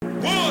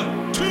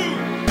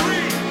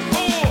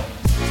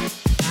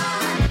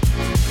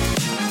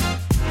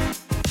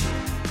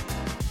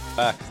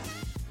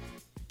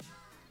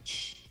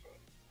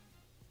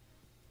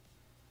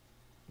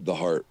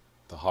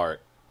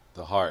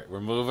We're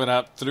moving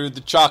up through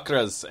the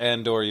chakras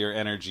and or your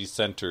energy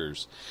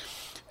centers.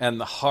 And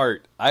the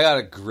heart. I got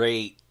a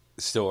great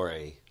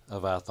story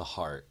about the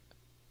heart.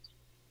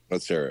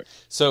 Let's hear it.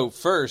 So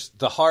first,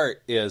 the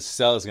heart is,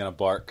 Stella's going to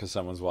bark because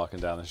someone's walking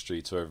down the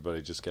street, so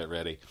everybody just get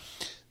ready.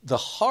 The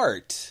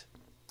heart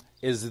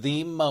is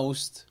the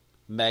most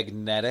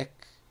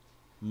magnetic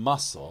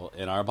muscle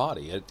in our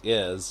body. It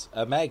is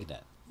a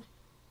magnet.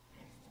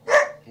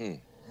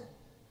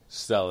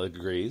 Stella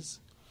agrees.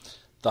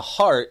 The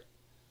heart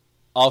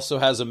also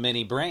has a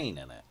mini brain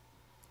in it.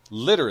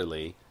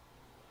 Literally,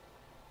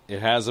 it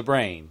has a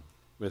brain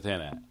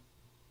within it.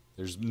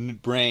 There's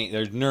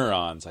there's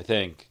neurons, I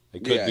think. I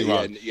could be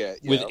wrong.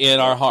 Within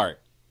our heart,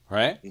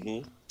 right?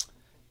 Mm-hmm.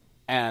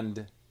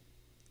 And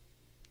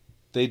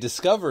they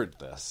discovered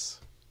this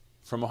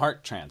from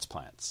heart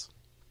transplants.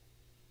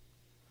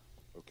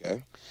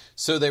 Okay.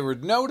 So they were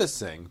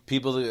noticing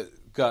people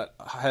that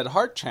had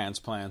heart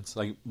transplants.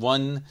 Like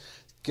one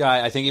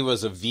guy, I think he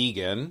was a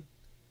vegan,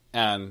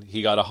 and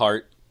he got a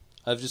heart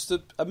of just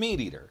a meat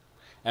eater.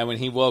 And when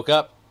he woke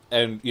up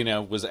and,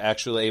 was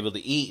actually able to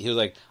eat, he was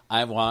like,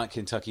 I want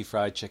Kentucky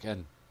Fried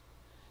Chicken.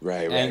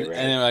 Right. And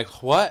they're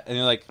like, what? And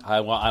you're like,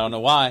 I don't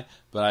know why,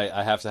 but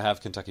I have to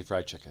have Kentucky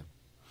Fried Chicken.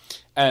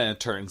 And it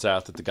turns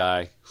out that the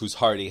guy whose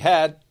heart he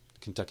had,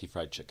 Kentucky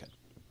Fried Chicken.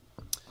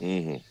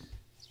 Mm-hmm.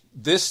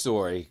 This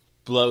story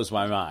blows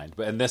my mind.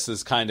 And this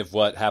is kind of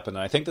what happened.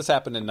 And I think this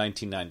happened in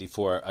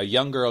 1994. A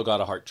young girl got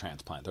a heart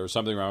transplant. There was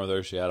something wrong with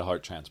her. She had a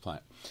heart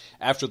transplant.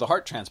 After the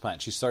heart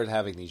transplant, she started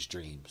having these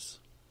dreams.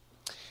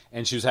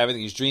 And she was having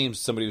these dreams.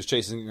 Somebody was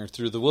chasing her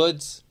through the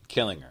woods,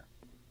 killing her.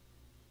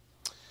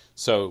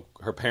 So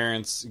her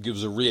parents, it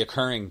was a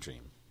reoccurring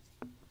dream,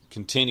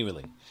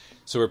 continually.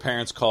 So her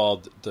parents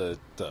called the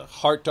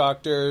heart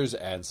doctors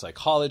and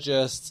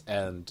psychologists,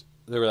 and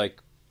they were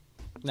like,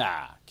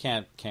 nah,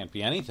 can't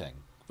be anything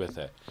with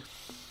it.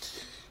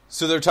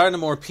 So they're talking to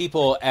more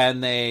people,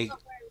 and they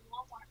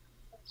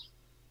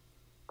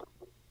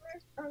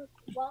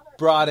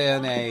brought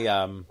in a...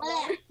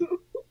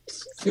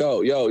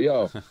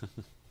 Yo.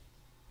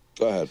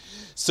 Go ahead.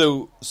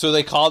 So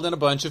they called in a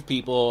bunch of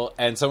people,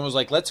 and someone was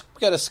like, let's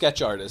get a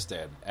sketch artist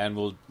in, and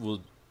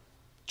we'll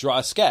draw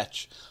a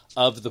sketch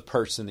of the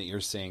person that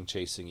you're seeing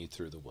chasing you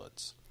through the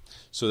woods.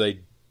 So they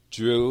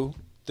drew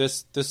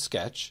this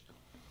sketch,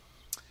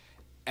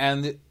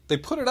 and they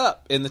put it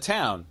up in the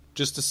town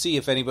just to see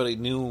if anybody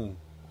knew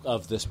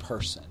of this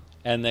person.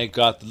 And they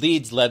got the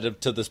leads, led them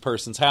to this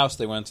person's house.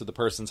 They went to the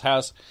person's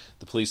house.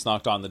 The police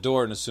knocked on the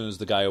door, and as soon as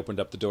the guy opened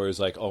up the door, he was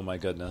like, oh my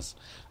goodness,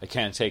 I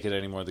can't take it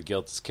anymore. The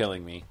guilt is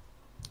killing me.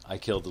 I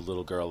killed a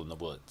little girl in the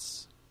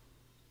woods.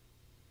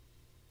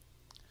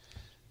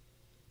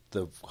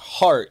 The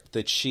heart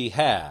that she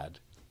had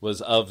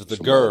was of the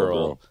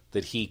girl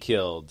that he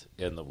killed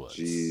in the woods.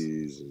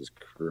 Jesus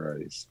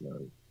Christ,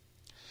 man.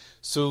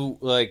 So,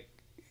 like,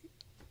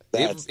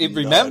 it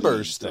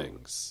remembers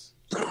things.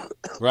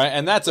 Right?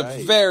 And that's a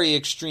very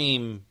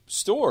extreme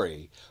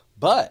story,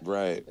 but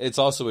it's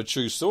also a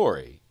true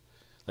story.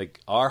 Like,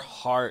 our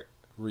heart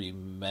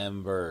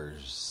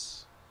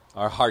remembers.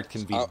 Our heart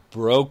can be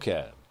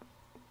broken.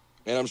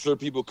 And I'm sure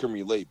people can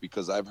relate,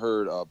 because I've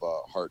heard of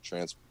heart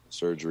transplant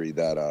surgery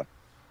that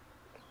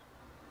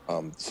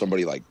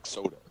somebody like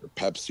soda or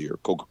Pepsi or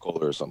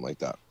Coca-Cola or something like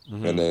that.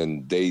 Mm-hmm. And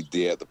then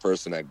the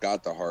person that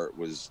got the heart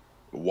was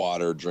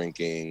water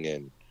drinking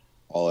and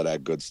all of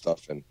that good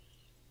stuff, and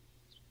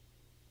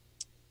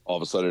all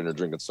of a sudden they're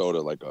drinking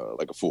soda like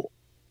a fool,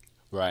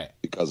 right?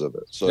 Because of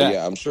it. So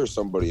yeah, I'm sure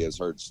somebody has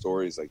heard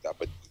stories like that,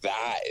 but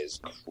that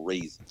is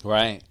crazy,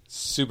 right?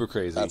 Super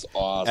crazy. That's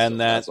awesome. And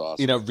that's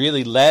awesome.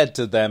 Really led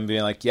to them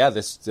being like, yeah,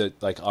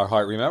 like our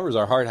heart remembers.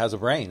 Our heart has a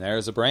brain. There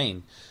is a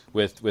brain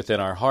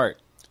within our heart.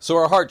 So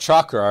our heart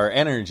chakra, our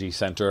energy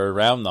center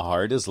around the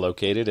heart, is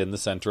located in the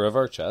center of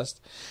our chest.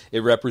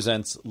 It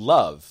represents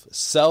love,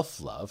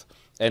 self-love,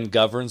 and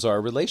governs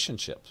our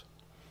relationships.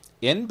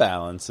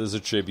 Imbalances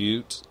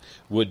attribute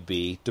would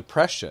be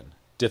depression,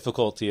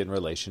 difficulty in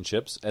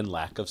relationships, and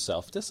lack of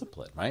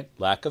self-discipline, right?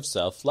 Lack of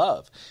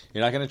self-love.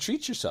 You're not going to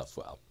treat yourself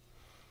well,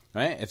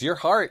 right? If your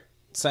heart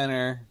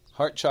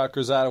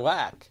chakra's out of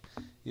whack,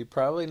 you're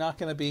probably not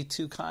going to be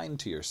too kind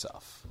to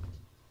yourself.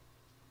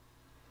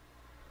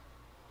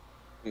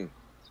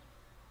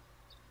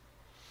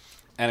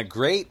 And a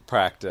great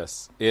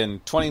practice,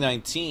 in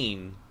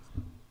 2019,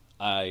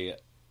 I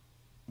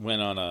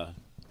went on a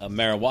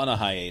marijuana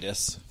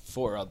hiatus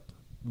for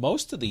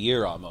most of the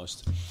year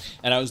almost.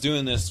 And I was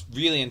doing this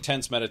really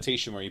intense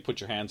meditation where you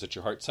put your hands at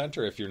your heart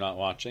center. If you're not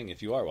watching,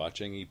 if you are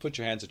watching, you put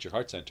your hands at your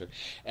heart center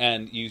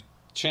and you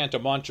chant a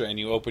mantra and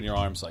you open your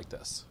arms like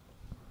this.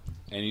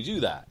 And you do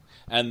that.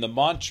 And the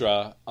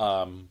mantra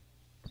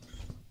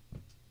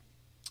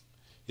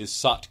is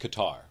Sat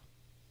Katar.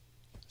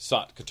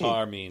 Sat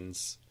Katar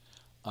means...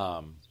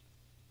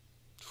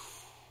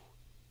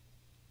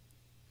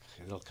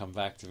 it'll come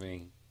back to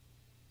me.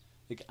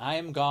 Like, I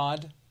am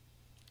God,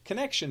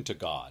 connection to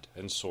God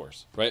and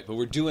source, right? But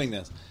we're doing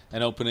this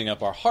and opening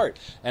up our heart.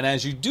 And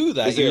as you do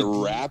that... Is it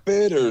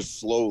rapid or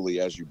slowly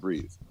as you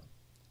breathe?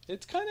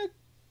 It's kind of...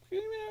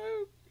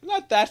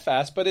 not that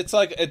fast, but it's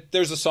like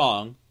there's a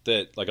song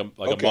that like a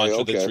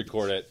mantra that's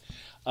recorded.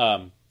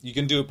 You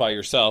can do it by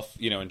yourself,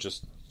 and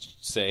just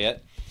say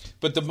it.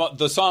 But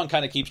the song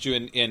kind of keeps you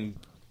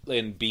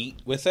in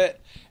beat with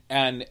it,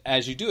 and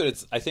as you do it,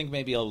 it's I think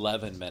maybe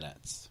 11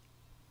 minutes.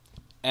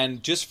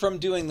 And just from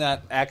doing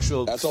that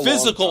actual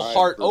physical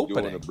heart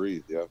opening,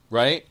 breathe, yeah.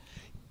 right?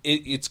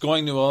 It's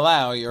going to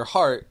allow your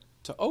heart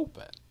to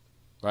open,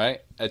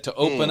 right? To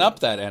open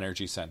up that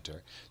energy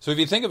center. So if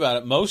you think about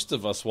it, most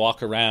of us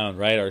walk around,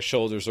 right? Our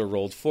shoulders are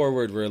rolled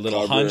forward. We're a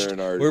little hunched.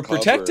 We're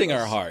protecting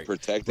our heart,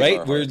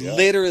 right? We're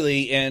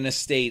literally in a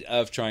state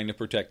of trying to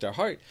protect our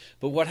heart.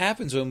 But what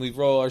happens when we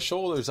roll our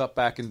shoulders up,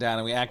 back, and down,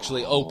 and we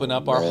actually open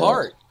up our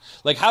heart?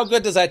 Like, how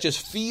good does that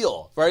just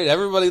feel, right?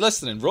 Everybody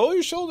listening, roll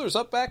your shoulders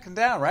up, back, and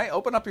down, right?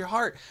 Open up your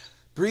heart.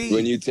 Breathe.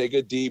 When you take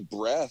a deep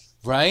breath,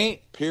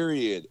 right?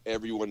 Period.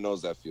 Everyone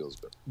knows that feels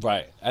good,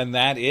 right? And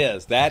that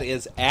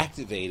is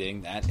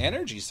activating that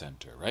energy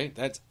center, right?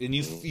 And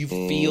you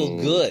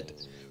feel good,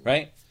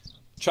 right?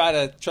 Try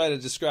to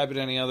describe it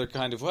any other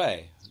kind of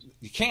way.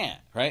 You can't,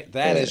 right?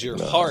 That is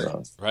your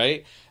heart,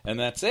 right? And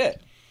that's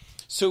it.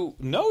 So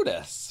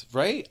notice,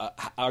 right?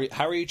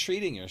 How are you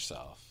treating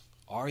yourself?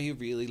 Are you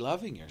really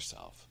loving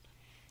yourself?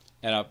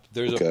 And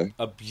there's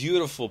a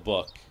beautiful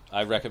book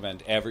I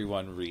recommend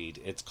everyone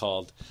read. It's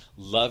called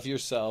Love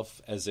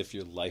Yourself as If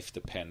Your Life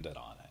Depended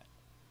on It.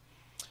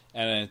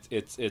 And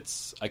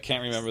it's I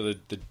can't remember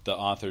the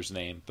author's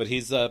name, but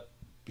he's an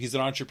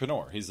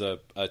entrepreneur. He's a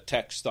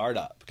tech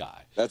startup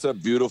guy. That's a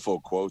beautiful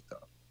quote,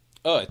 though.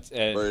 Oh, that's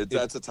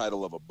the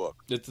title of a book.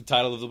 It's the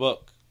title of the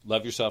book.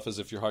 Love yourself as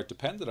if your heart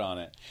depended on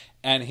it.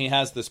 And he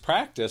has this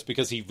practice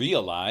because he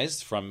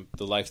realized from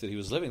the life that he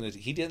was living that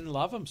he didn't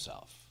love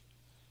himself.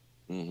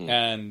 Mm-hmm.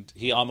 And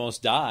he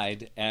almost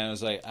died, and I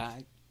was like,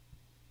 I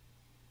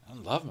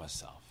don't love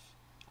myself.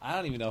 I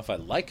don't even know if I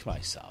like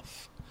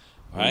myself,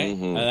 right?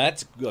 Mm-hmm. And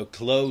that's a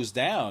closed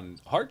down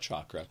heart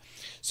chakra.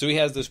 So he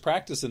has this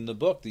practice in the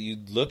book that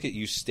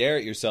you stare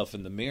at yourself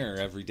in the mirror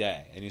every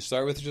day, and you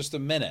start with just a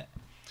minute,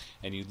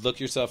 and you look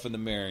yourself in the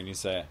mirror and you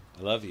say,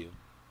 I love you.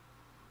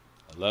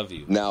 I love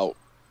you. Now,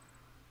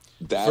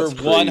 that's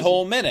for one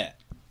whole minute.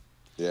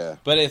 Yeah.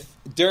 But if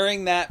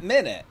during that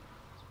minute,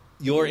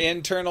 your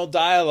internal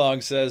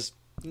dialogue says,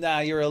 nah,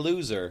 you're a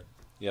loser,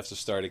 you have to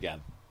start again.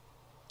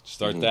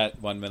 Start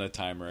that 1 minute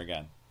timer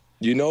again.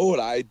 You know what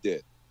I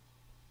did?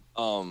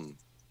 To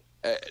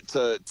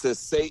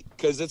say,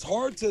 because it's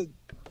hard to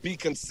be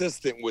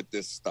consistent with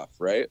this stuff,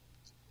 right?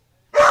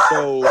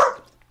 So,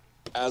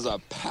 as a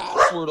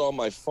password on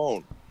my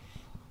phone,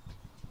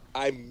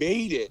 I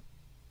made it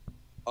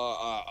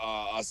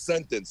a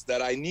sentence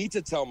that I need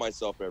to tell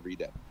myself every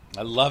day.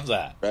 I love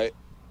that.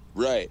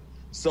 Right.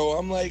 So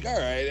I'm like, all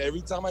right,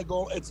 every time I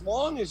go, it's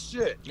long as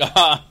shit.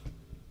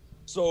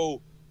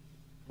 So,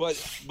 but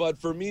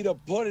for me to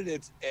put it,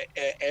 it's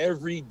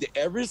every day.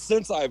 Ever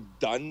since I've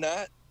done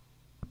that,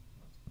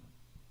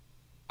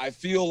 I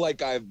feel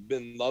like I've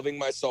been loving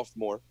myself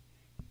more.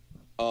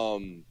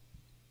 And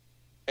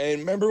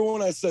remember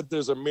when I said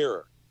there's a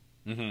mirror?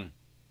 Mm-hmm.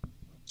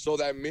 So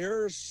that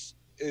mirror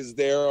is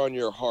there on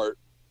your heart,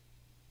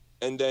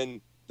 and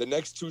then the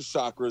next two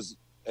chakras,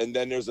 and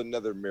then there's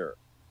another mirror.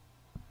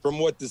 From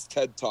what this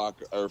TED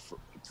Talk,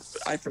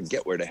 I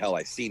forget where the hell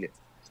I seen it,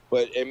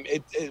 but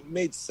it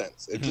made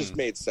sense. It just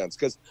made sense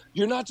because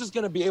you're not just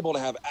going to be able to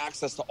have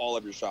access to all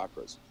of your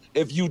chakras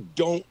if you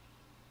don't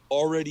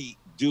already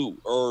do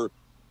or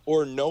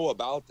know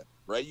about them,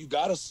 right? You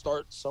got to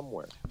start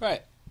somewhere,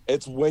 right?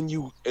 It's when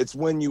you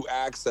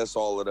access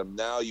all of them.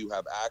 Now you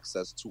have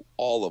access to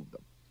all of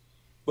them.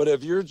 But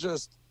if you're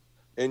just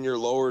in your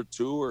lower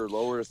 2 or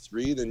lower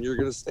 3, then you're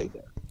going to stay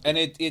there. And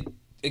it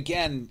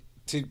again.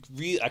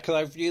 Because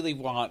I really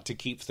want to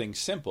keep things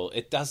simple.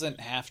 It doesn't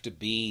have to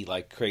be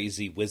like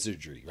crazy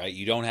wizardry, right?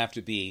 You don't have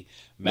to be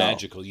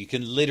magical. No. You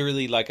can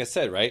literally, like I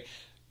said, right,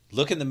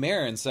 look in the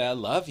mirror and say, I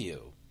love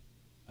you.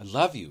 I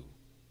love you.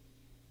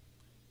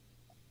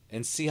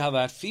 And see how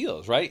that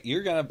feels, right?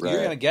 You're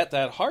gonna get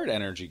that heart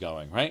energy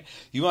going, right?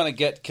 You want to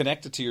get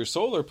connected to your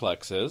solar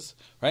plexus,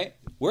 right?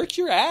 Work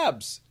your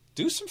abs.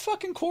 Do some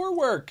fucking core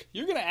work.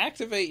 You're going to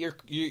activate your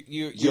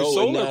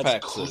solar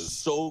plexus.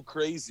 So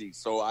crazy.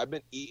 So I've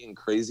been eating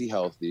crazy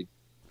healthy,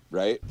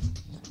 right?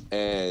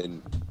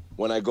 And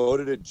when I go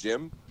to the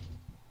gym,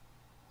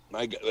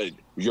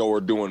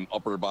 we're doing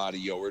upper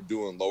body. We're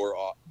doing lower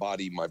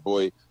body. My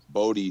boy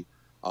Bodie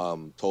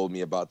told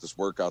me about this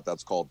workout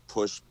that's called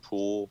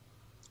push-pull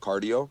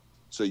cardio.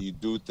 So you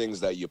do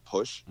things that you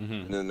push,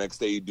 and then the next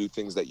day you do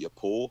things that you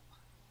pull,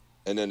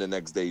 and then the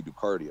next day you do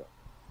cardio.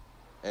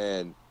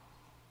 And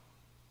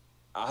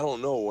I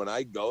don't know. When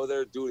I go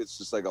there, dude, it's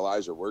just like,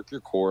 Elijah, work your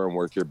core and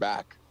work your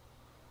back.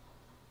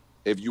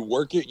 If you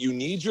work it, you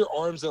need your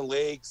arms and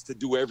legs to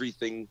do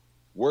everything.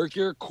 Work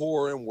your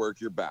core and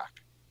work your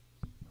back.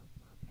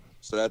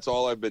 So that's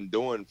all I've been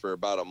doing for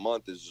about a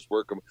month is just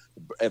work them.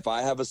 If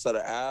I have a set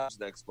of abs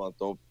next month,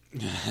 don't.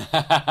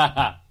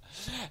 And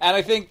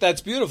I think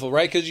that's beautiful,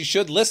 right? Because you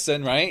should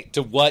listen, right,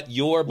 to what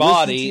your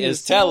body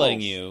is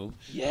telling you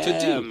to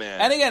do.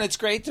 Man. And again, it's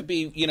great to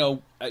be,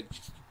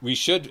 we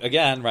should,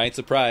 again, right,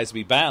 surprise,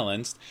 be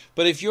balanced.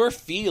 But if you're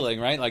feeling,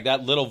 right, like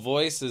that little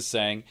voice is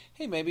saying,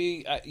 hey,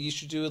 maybe you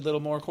should do a little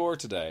more core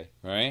today,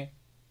 right?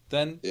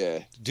 Then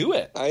do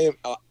it. I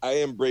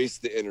embrace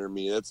the inner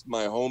me. That's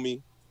my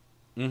homie.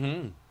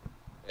 Mm-hmm.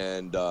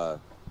 And I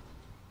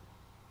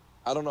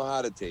don't know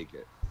how to take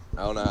it.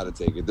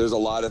 There's a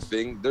lot of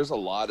things. There's a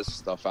lot of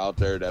stuff out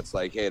there that's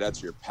like, hey,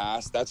 that's your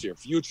past. That's your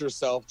future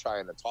self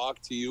trying to talk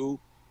to you.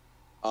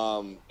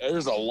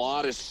 There's a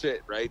lot of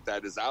shit, right,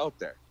 that is out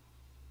there.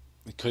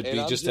 It could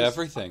be just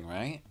everything,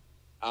 right?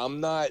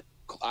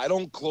 I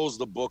don't close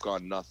the book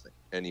on nothing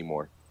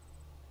anymore.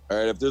 All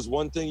right, if there's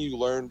one thing you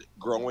learned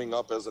growing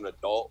up as an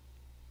adult,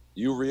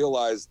 you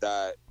realize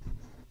that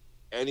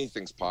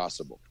anything's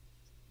possible.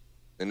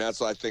 And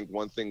that's, I think,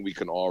 one thing we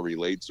can all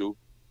relate to.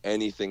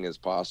 Anything is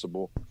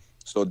possible.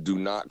 So do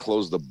not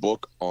close the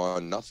book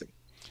on nothing.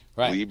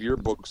 Right. Leave your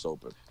books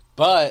open.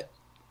 But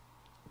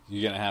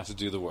you're going to have to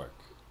do the work.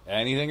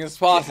 Anything is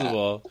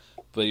possible,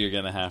 but you're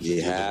going to have to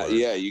do the work.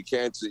 Yeah, you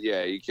can't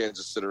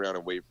just sit around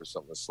and wait for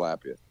something to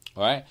slap you.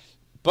 All right?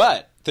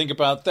 But think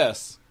about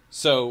this.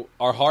 So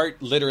our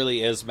heart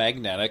literally is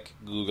magnetic.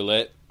 Google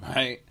it,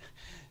 right?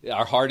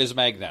 Our heart is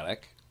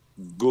magnetic.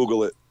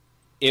 Google it.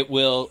 It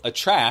will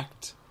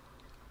attract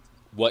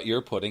what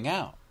you're putting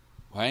out,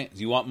 right?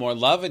 You want more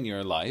love in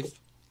your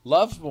life,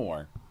 love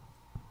more.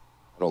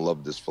 I don't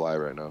love this fly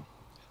right now.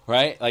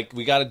 Right? Like,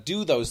 we got to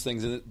do those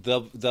things, and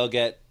they'll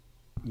get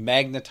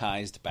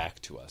magnetized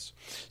back to us.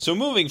 So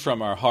moving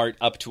from our heart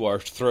up to our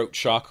throat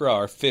chakra,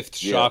 our fifth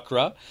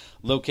chakra,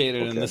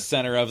 located in the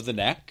center of the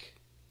neck.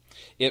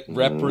 It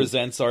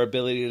represents our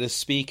ability to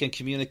speak and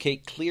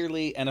communicate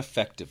clearly and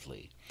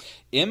effectively.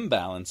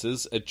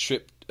 Imbalances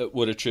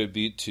would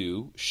attribute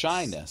to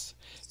shyness,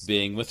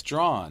 being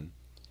withdrawn,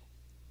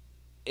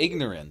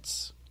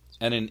 ignorance,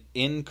 and an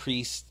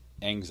increased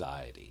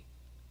anxiety.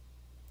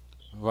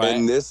 Right?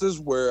 And this is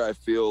where I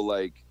feel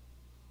like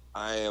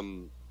I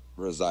am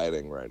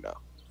residing right now,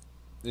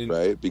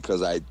 right?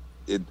 Because I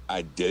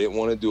didn't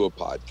want to do a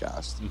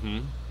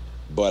podcast,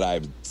 but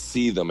I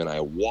see them and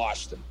I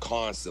watch them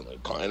constantly,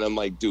 and I'm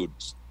like, dude,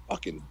 just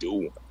fucking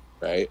do it,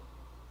 right?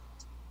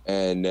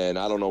 And then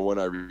I don't know when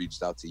I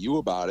reached out to you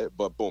about it,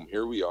 but boom,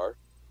 here we are,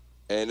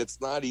 and it's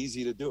not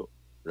easy to do,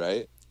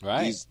 right?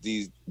 Right.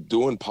 These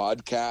doing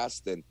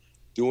podcasts and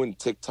doing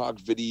TikTok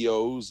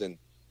videos, and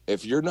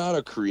if you're not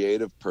a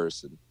creative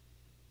person,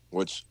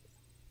 which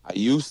I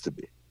used to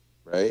be,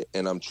 right?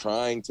 And I'm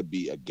trying to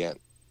be again.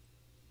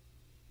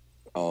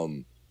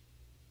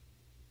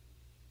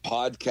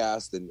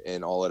 Podcast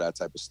and all of that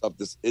type of stuff,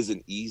 this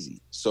isn't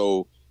easy.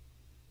 So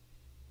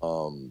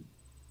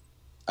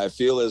I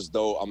feel as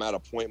though I'm at a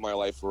point in my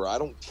life where I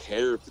don't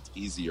care if it's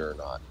easy or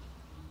not.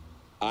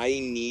 I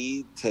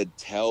need to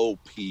tell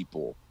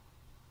people,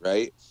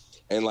 right?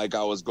 And like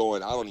I was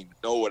going, I don't even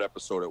know what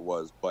episode it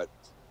was, but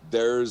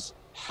there's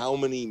how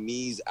many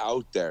me's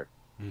out there.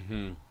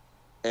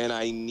 And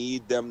I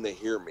need them to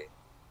hear me.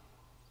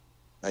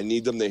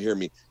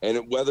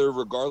 And whether,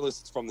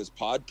 regardless it's from this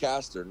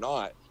podcast or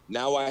not,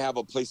 now I have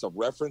a place of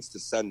reference to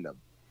send them.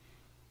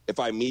 If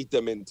I meet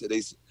them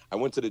I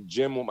went to the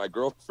gym with my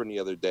girlfriend the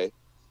other day.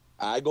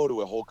 I go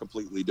to a whole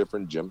completely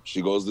different gym.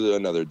 She goes to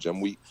another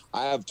gym.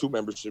 I have 2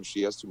 memberships.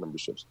 She has 2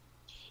 memberships.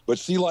 But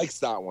she likes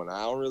that one.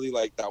 I don't really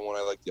like that one.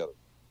 I like the other.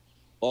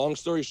 Long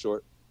story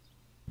short,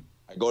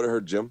 I go to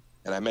her gym,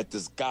 and I met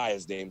this guy.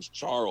 His name's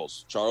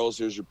Charles. Charles,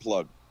 here's your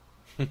plug.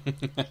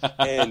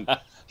 And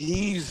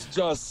he's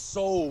just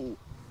so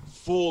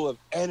full of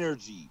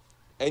energy.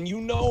 And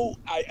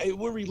it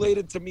were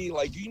related to me.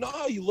 Like, you know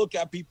how you look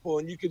at people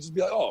and you could just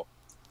be like, oh,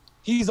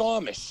 he's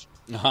Amish,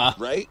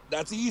 right?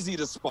 That's easy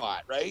to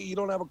spot, right? You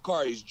don't have a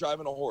car. He's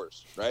driving a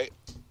horse, right?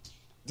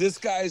 This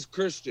guy's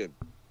Christian.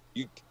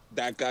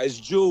 That guy's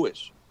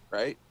Jewish,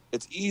 right?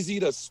 It's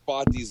easy to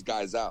spot these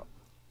guys out.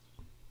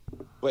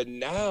 But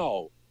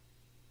now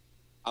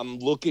I'm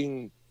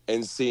looking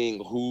and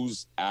seeing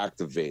who's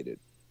activated.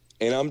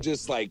 And I'm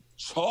just like,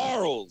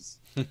 Charles,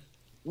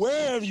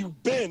 where have you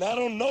been? I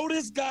don't know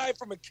this guy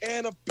from a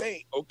can of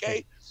paint,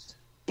 okay?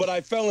 But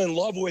I fell in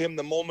love with him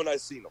the moment I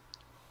seen him.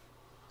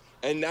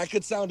 And that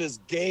could sound as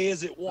gay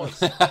as it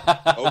wants,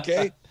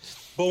 okay?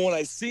 But when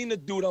I seen the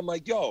dude, I'm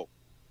like, yo,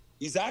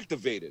 he's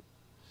activated.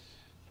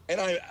 And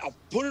I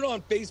put it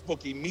on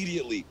Facebook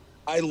immediately.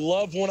 I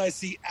love when I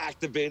see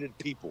activated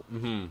people.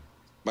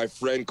 My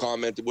friend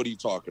commented, what are you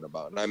talking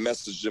about? And I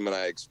messaged him and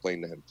I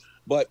explained to him.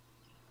 But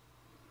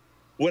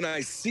when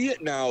I see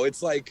it now,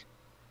 it's like,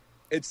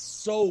 it's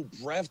so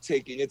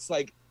breathtaking. It's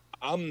like,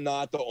 I'm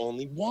not the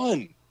only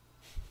one.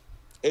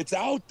 It's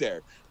out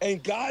there.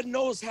 And God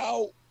knows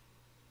how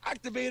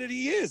activated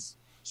he is.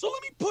 So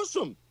let me push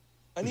him.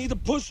 I need to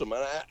push him.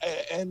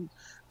 And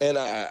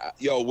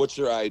yo, what's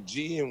your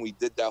IG? And we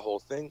did that whole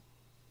thing.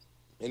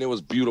 And it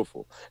was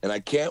beautiful. And I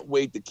can't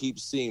wait to keep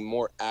seeing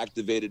more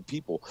activated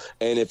people.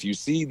 And if you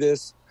see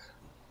this,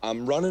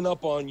 I'm running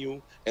up on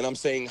you and I'm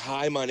saying,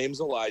 hi, my name's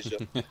Elijah.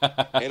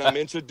 And I'm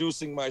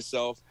introducing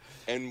myself.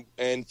 And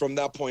from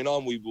that point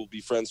on, we will be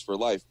friends for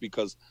life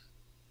because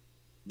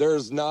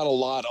there's not a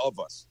lot of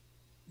us.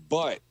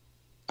 But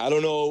I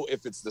don't know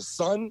if it's the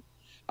sun.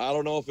 I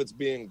don't know if it's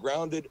being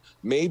grounded.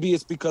 Maybe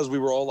it's because we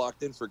were all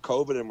locked in for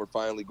COVID and we're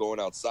finally going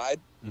outside.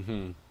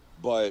 Mm-hmm.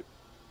 But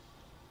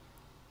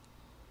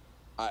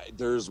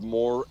there's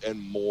more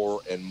and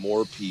more and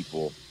more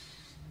people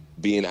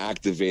being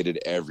activated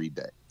every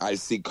day. I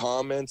see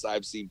comments.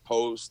 I've seen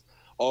posts.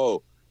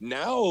 Oh,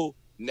 now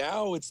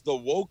it's the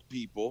woke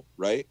people,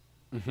 right?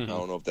 Mm-hmm. I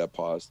don't know if that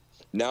paused.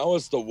 Now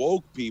it's the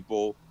woke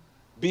people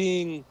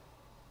being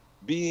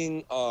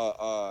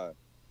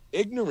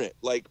ignorant.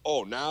 Like,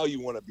 oh, now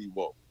you want to be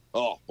woke.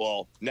 Oh,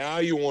 well, now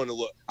you want to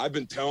look. I've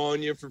been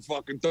telling you for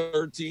fucking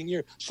 13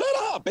 years. Shut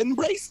up.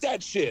 Embrace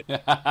that shit.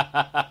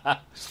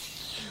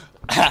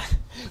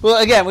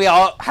 Well, again, we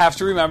all have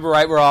to remember,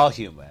 right? We're all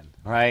human,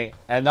 right?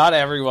 And not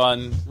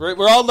everyone.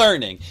 We're all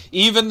learning.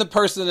 Even the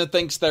person that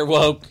thinks they're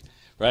woke,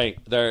 right?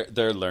 They're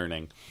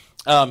learning.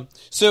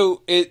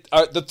 So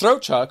the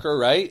throat chakra,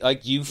 right?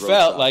 Like you Throat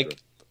felt chakra. like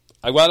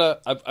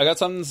I got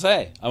something to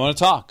say. I want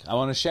to talk. I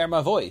want to share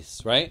my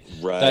voice, right?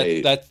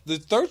 Right. That the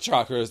throat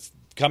chakra is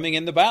coming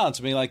into balance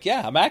and being like,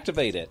 yeah, I'm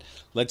activated.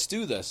 Let's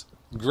do this.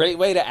 Great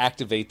way to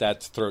activate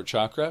that throat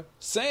chakra.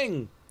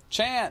 Sing,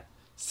 chant,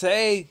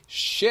 say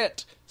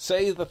shit.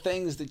 Say the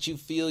things that you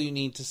feel you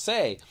need to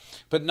say,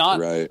 but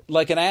not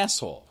like an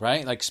asshole,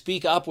 right? Like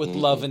speak up with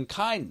love and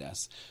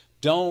kindness.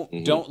 Don't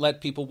let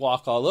people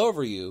walk all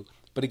over you.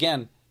 But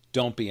again,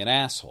 don't be an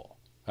asshole,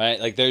 right?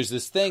 Like there's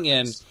this thing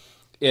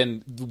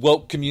in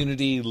woke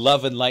community,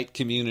 love and light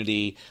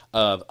community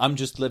of I'm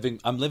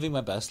living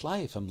my best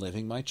life. I'm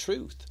living my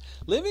truth.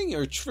 Living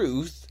your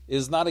truth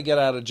is not a get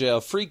out of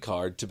jail free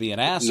card to be an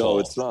asshole. No,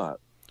 it's not.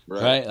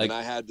 Right? Like, and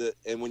I had to,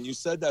 and when you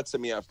said that to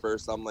me at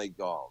first, I'm like,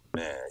 oh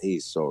man,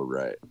 he's so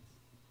right.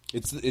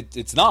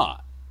 It's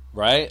not,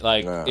 right?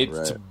 Like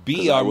it's to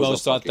be our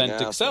most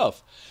authentic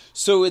self.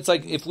 So it's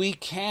like if we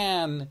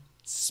can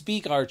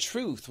speak our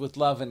truth with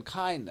love and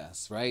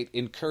kindness, right?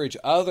 Encourage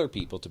other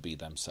people to be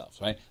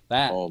themselves, right?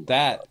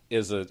 That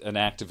is an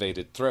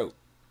activated throat.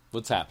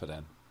 What's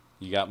happening?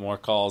 You got more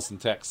calls and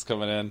texts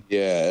coming in?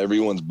 Yeah,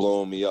 everyone's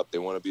blowing me up. They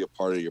want to be a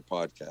part of your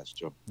podcast,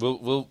 Joe.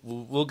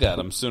 We'll get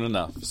them soon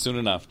enough. So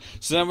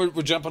then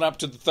we're jumping up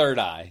to the third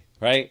eye,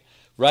 right?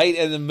 Right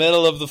in the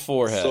middle of the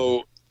forehead.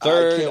 So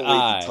third I can't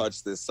eye. wait to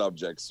touch this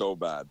subject so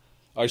bad.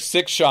 Our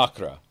sixth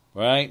chakra,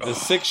 right? The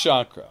sixth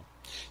chakra.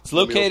 It's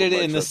located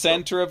in the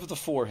center of the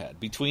forehead,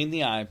 between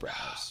the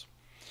eyebrows.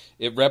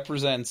 It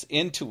represents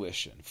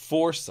intuition,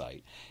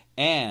 foresight,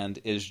 and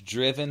is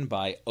driven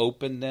by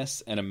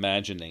openness and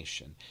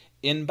imagination.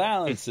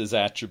 Imbalance's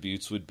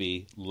attributes would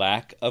be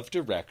lack of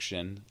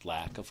direction,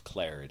 lack of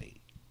clarity.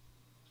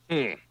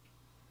 I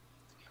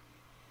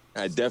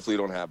definitely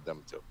don't have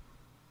them too.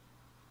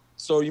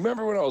 So you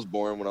remember when I was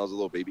born, when I was a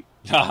little baby?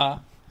 Uh-huh.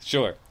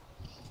 Sure.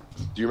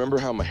 Do you remember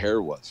how my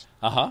hair was?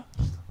 Uh-huh.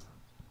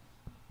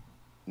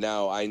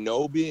 Now, I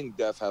know being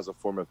deaf has a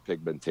form of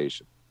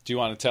pigmentation. Do you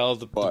want to tell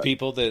the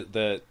people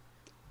that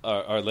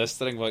are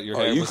listening what your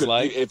hair was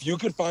like? If you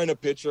could find a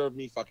picture of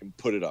me, fucking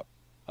put it up.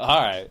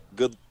 All right.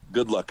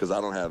 Good luck, because I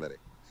don't have any.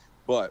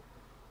 But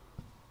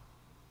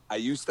I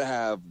used to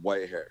have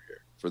white hair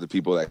here. For the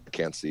people that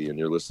can't see and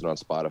you're listening on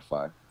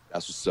Spotify,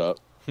 that's what's up.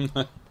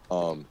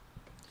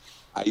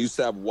 I used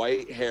to have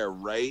white hair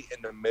right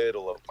in the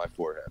middle of my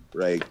forehead,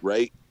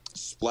 right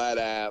splat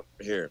out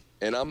here.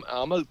 And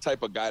I'm a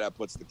type of guy that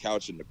puts the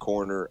couch in the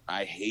corner.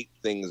 I hate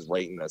things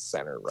right in the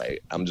center, right?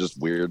 I'm just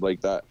weird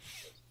like that.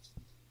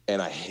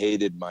 And I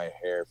hated my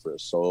hair for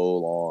so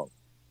long.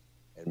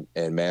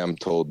 And ma'am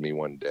told me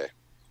one day,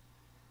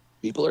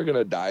 people are going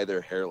to dye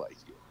their hair like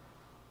you.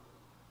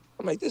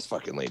 I'm like, this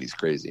fucking lady's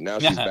crazy. Now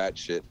she's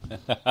batshit.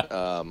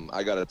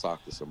 I got to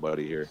talk to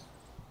somebody here.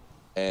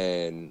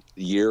 And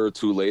a year or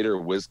two later,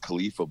 Wiz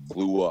Khalifa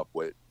blew up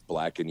with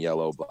black and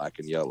yellow.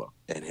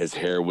 And his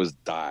hair was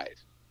dyed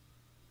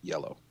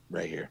yellow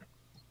right here.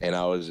 And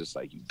I was just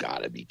like, you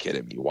got to be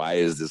kidding me. Why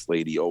is this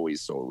lady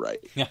always so right?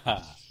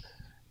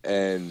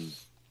 And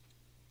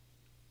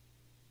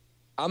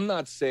I'm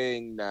not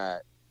saying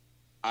that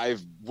I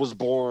was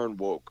born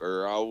woke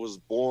or I was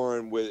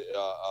born with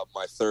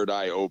my third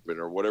eye open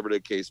or whatever the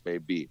case may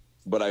be.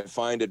 But I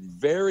find it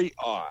very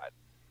odd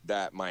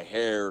that my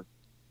hair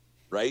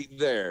right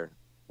there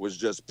was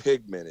just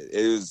pigmented.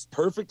 It was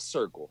perfect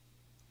circle.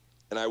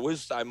 And I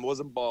wish I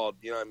wasn't bald.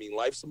 You know what I mean?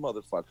 Life's a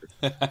motherfucker.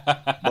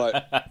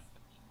 But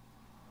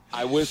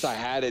I wish I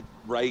had it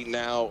right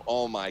now.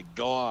 Oh, my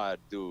God,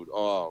 dude.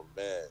 Oh,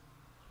 man.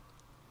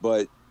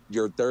 But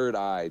your third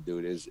eye,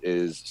 dude,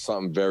 is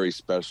something very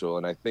special.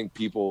 And I think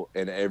people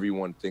and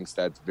everyone thinks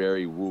that's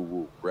very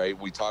woo-woo, right?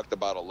 We talked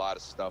about a lot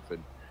of stuff,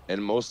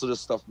 and most of the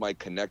stuff might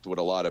connect with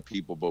a lot of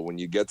people. But when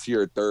you get to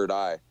your third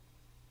eye,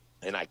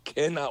 and I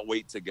cannot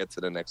wait to get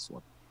to the next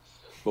one.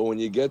 But when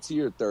you get to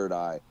your third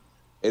eye,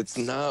 it's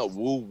not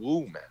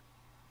woo-woo, man.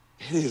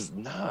 It is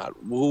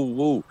not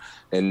woo-woo.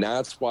 And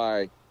that's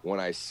why when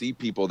I see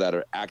people that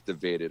are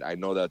activated, I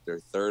know that their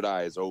third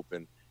eye is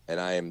open, and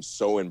I am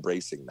so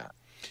embracing that.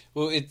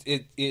 Well,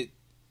 it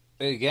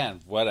again,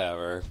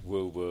 whatever,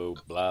 woo woo,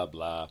 blah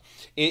blah.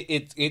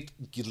 It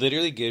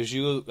literally gives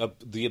you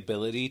the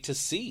ability to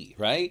see,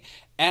 right?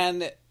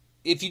 And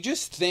if you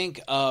just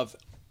think of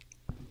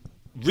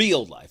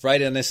real life,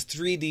 right, in this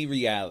 3D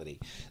reality,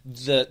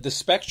 the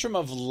spectrum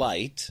of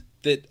light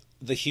that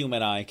the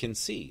human eye can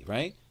see,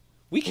 right?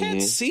 We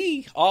can't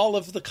see all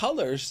of the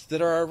colors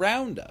that are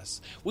around us.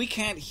 We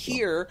can't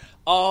hear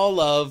all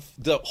of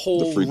the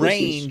whole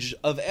range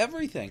of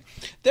everything.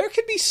 There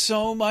could be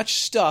so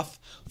much stuff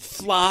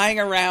flying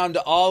around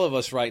all of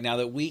us right now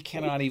that we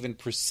cannot even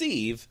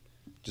perceive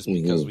just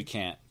because we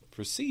can't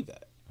perceive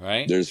it,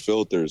 right? There's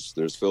filters.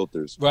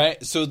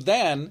 Right? So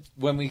then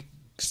when we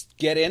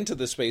get into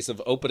the space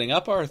of opening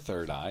up our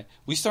third eye,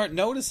 we start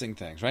noticing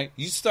things, right?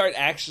 You start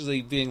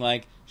actually being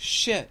like,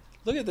 shit,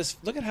 look at this.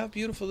 Look at how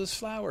beautiful this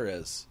flower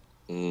is.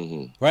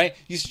 Right?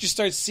 You just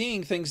start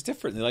seeing things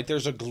differently. Like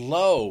there's a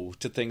glow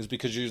to things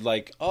because you're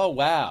like, oh,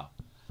 wow.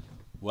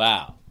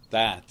 Wow.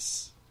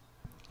 That's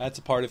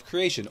a part of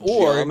creation.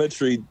 Or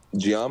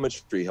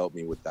Geometry helped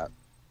me with that.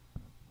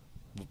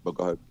 But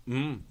go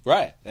ahead.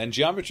 Right. And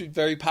geometry is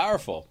very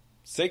powerful.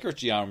 Sacred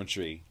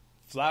geometry.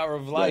 Flower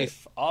of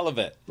life, all of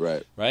it.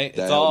 Right. Right?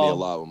 That helped me a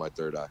lot with my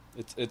third eye.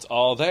 It's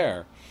all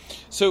there.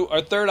 So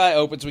our third eye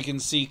opens, we can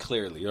see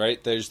clearly,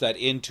 right? There's that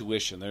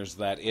intuition, there's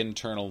that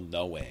internal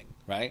knowing,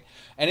 right?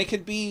 And it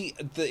could be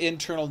the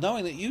internal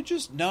knowing that you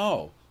just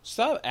know.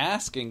 Stop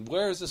asking,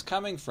 where is this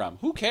coming from?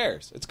 Who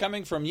cares? It's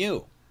coming from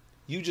you.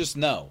 You just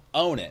know.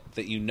 Own it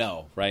that you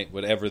know, right?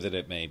 Whatever that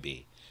it may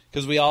be.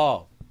 Because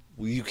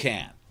you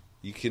can.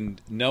 You can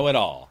know it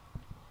all.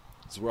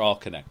 Because we're all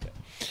connected.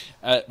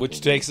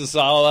 Which takes us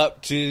all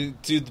up to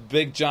the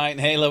big giant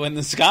halo in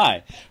the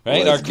sky,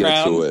 right? Our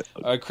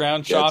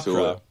crown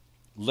chakra,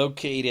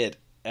 located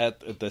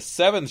at the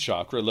seventh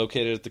chakra,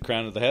 located at the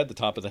crown of the head, the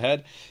top of the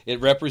head.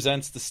 It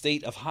represents the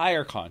state of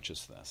higher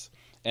consciousness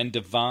and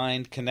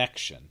divine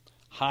connection.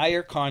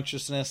 Higher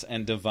consciousness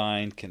and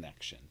divine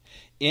connection.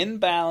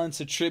 Imbalance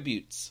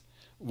attributes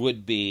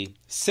would be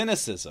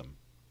cynicism,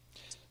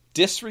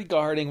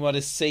 disregarding what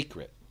is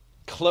sacred,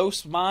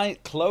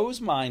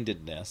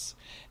 close-mindedness,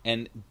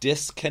 and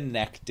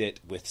disconnected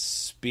with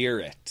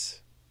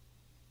spirit.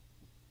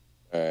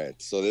 All right,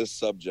 so this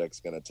subject's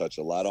going to touch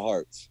a lot of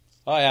hearts.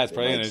 Oh, yeah, it's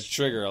probably going to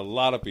trigger a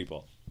lot of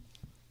people.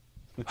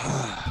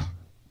 All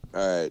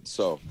right,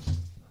 so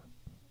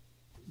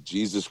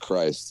Jesus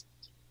Christ.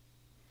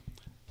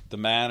 The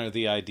man or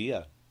the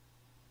idea?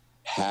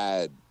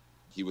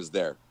 He was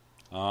there.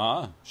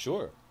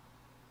 Sure.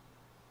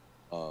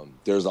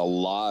 There's a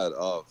lot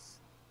of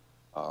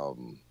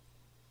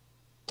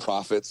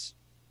prophets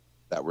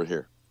that were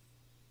here.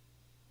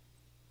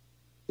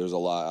 There's a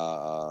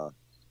lot,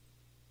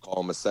 call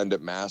them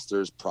ascendant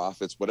masters,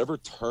 prophets, whatever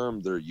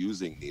term they're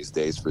using these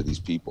days for these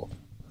people.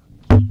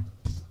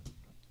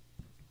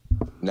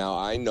 Now,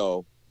 I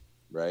know,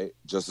 right,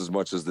 just as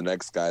much as the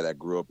next guy that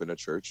grew up in a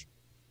church,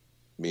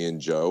 me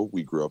and Joe,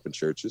 we grew up in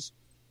churches,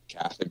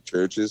 Catholic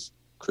churches,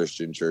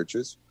 Christian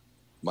churches.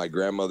 My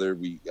grandmother,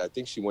 I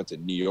think she went to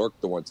New York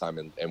the one time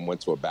and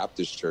went to a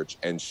Baptist church,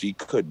 and she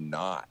could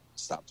not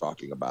stop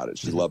talking about it.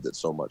 She loved it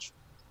so much.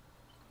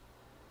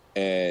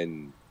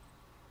 And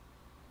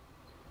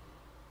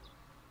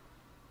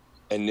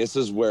this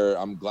is where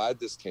I'm glad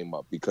this came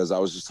up, because I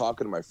was just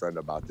talking to my friend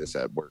about this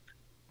at work.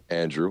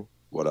 Andrew,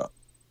 what up?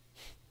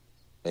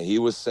 And he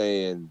was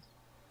saying,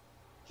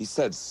 he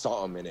said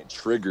something and it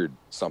triggered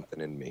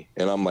something in me.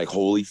 And I'm like,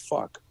 holy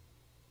fuck.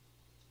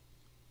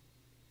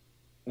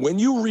 When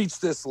you reach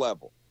this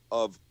level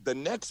of the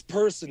next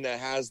person that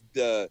has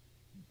the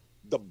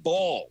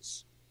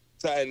balls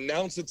to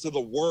announce it to the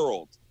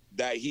world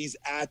that he's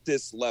at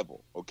this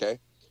level, okay?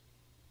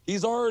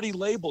 He's already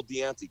labeled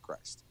the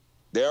Antichrist.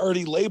 They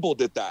already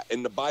labeled it that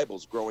in the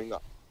Bibles growing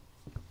up.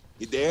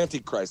 The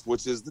Antichrist,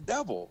 which is the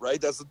devil, right?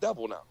 That's the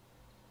devil now.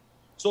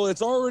 So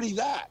it's already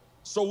that.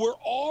 So we're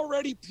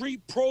already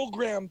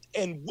pre-programmed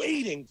and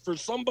waiting for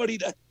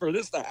for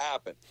this to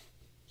happen.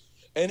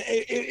 And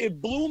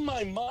it blew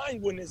my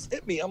mind when this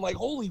hit me. I'm like,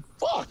 holy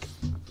fuck.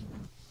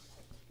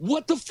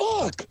 What the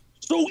fuck?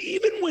 So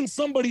even when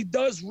somebody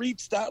does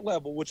reach that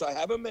level, which I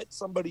haven't met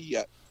somebody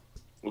yet,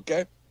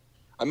 okay?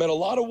 I met a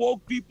lot of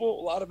woke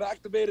people, a lot of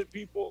activated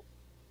people,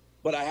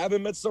 but I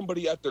haven't met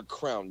somebody at their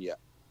crown yet.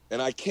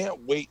 And I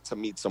can't wait to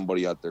meet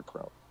somebody at their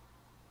crown.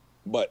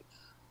 But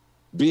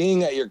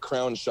being at your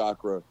crown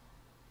chakra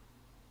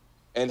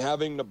and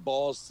having the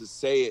balls to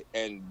say it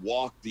and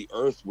walk the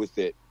earth with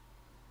it,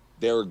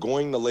 they're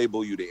going to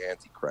label you the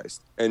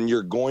Antichrist. And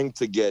you're going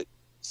to get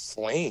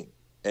slain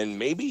and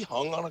maybe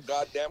hung on a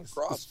goddamn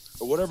cross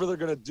or whatever they're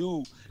going to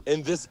do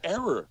in this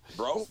era,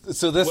 bro.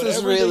 So this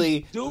is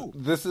really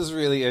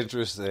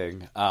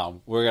interesting.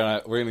 We're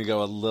gonna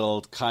go a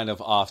little kind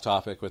of off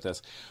topic with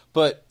this,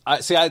 but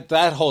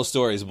that whole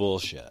story is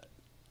bullshit,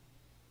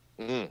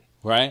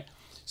 right?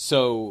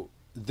 So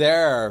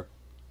there are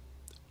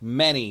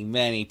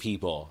many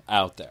people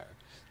out there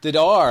that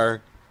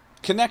are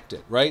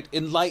connected, right?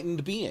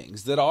 Enlightened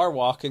beings that are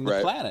walking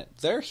the planet.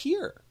 They're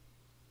here.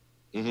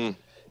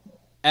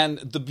 And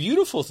the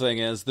beautiful thing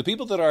is the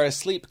people that are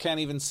asleep can't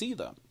even see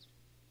them.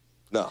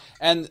 No.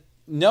 And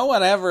no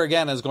one ever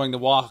again is going to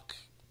walk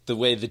the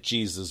way that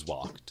Jesus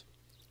walked.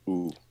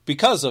 Ooh.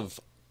 Because of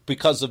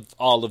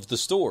all of the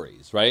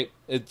stories, right?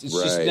 It's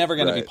just never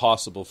going to be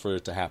possible for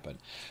it to happen.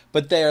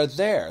 But they are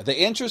there. The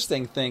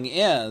interesting thing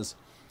is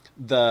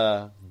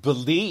the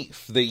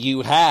belief that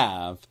you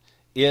have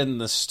in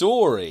the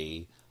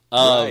story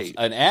of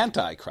an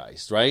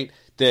antichrist, right?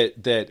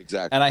 That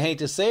exactly. And I hate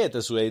to say it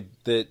this way,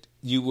 that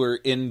you were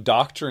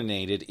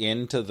indoctrinated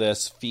into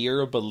this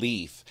fear of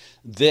belief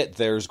that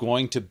there's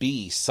going to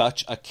be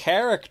such a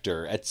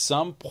character at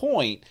some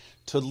point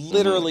to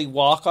literally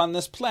walk on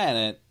this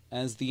planet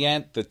as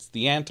that's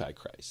the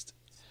Antichrist.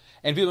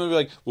 And people will be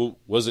like, well,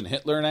 wasn't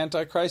Hitler an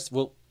Antichrist?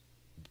 Well,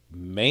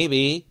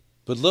 maybe,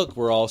 but look,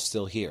 we're all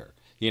still here,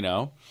 you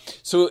know?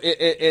 So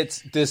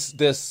it's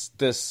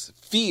this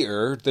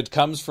fear that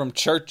comes from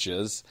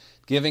churches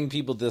giving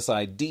people this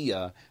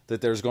idea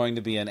that there's going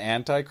to be an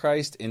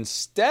Antichrist,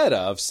 instead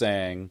of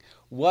saying,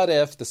 what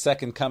if the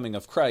second coming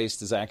of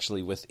Christ is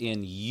actually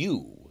within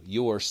you,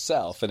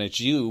 yourself, and it's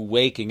you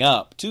waking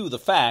up to the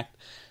fact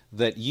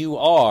that you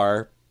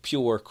are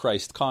pure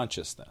Christ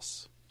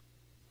consciousness.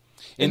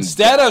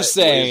 Instead of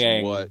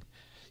saying,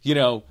 you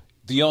know,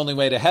 the only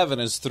way to heaven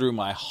is through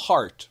my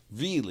heart,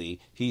 really,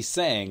 he's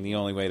saying the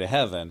only way to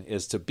heaven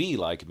is to be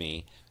like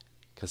me,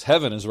 because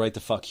heaven is right the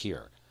fuck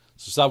here.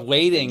 So stop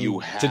waiting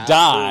to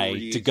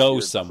die to go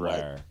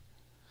somewhere.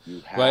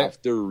 You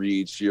have to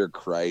reach your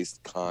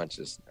Christ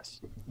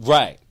consciousness.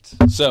 Right.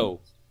 So,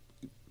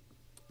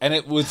 and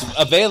it was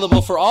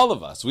available for all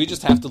of us. We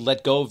just have to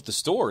let go of the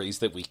stories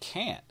that we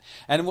can't.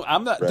 And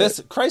I'm not.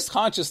 This Christ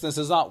consciousness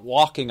is not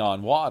walking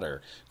on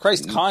water.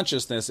 Christ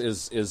consciousness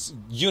is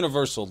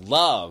universal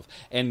love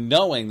and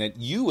knowing that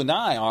you and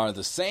I are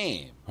the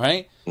same.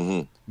 Right.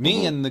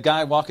 Me and the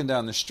guy walking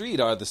down the street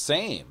are the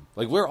same.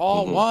 Like, we're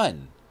all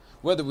one,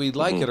 whether we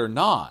like it or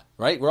not.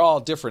 Right. We're all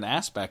different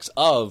aspects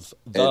of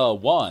the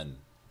one.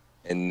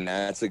 And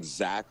that's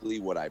exactly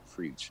what I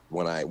preach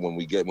when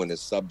the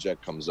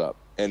subject comes up,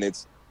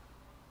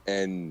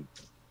 man,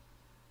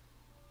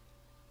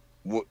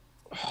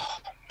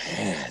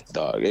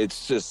 dog,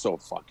 it's just so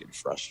fucking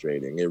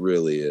frustrating. It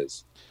really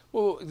is.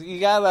 Well, you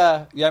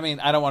gotta, I mean,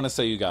 I don't want to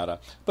say you gotta,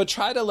 but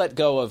try to let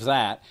go of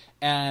that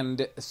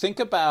and think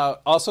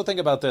about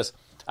this.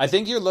 I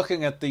think you're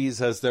looking at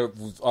these as our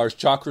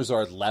chakras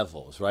are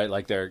levels, right?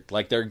 Like they're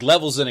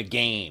levels in a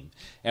game.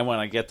 And when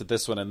I get to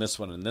this one and this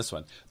one and this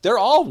one, they're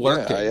all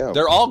working. Yeah,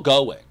 they're all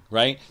going,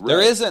 right?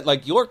 There isn't,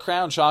 like, your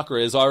crown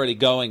chakra is already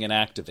going and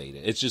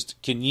activated. It's just,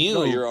 can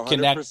you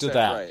connect to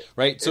that,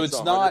 right? So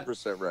it's not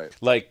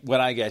like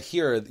when I get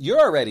here, you're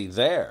already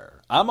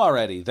there. I'm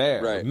already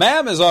there. Right.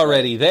 Ma'am is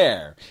already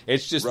there.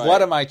 It's just,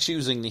 what am I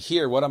choosing to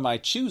hear? What am I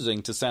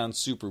choosing to sound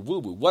super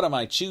woo-woo? What am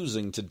I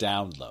choosing to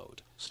download?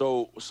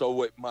 So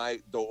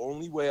the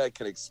only way I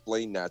can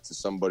explain that to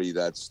somebody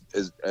that's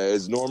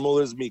as normal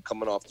as me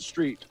coming off the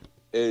street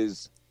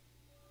is,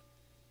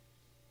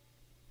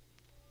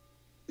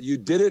 you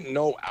didn't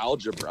know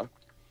algebra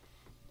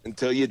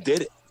until you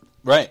did it.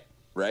 Right.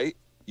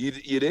 You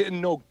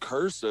didn't know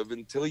cursive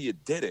until you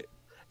did it.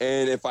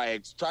 And if I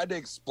tried to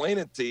explain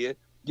it to you,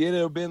 you'd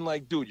have been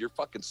like, dude, you're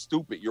fucking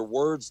stupid. Your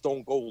words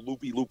don't go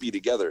loopy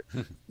together.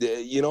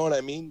 You know what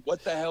I mean?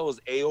 What the hell is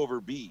A over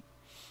B?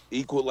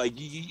 Equal,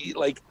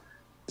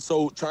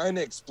 so trying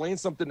to explain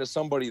something to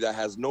somebody that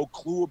has no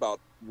clue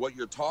about what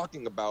you're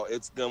talking about,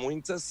 it's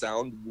going to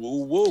sound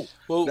woo-woo.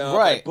 Well, now,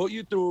 if I put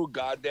you through a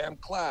goddamn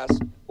class,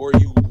 or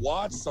you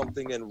watch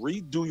something and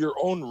do your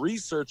own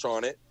research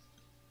on it,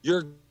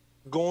 you're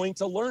going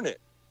to learn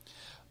it.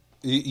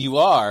 You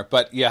are,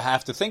 but you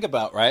have to think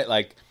about, right,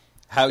 like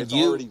how it's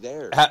already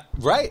there.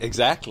 Right,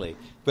 exactly.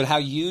 But how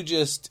you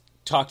just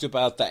talked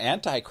about the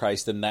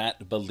Antichrist and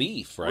that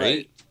belief,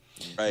 right?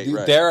 Right.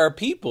 There are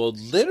people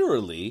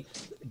literally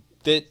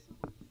that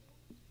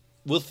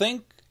will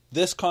think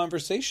this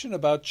conversation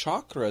about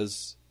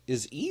chakras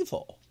is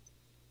evil.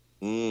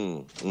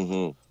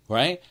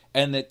 Right?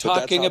 And that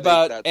talking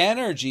about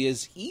energy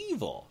is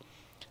evil.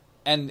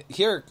 And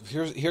here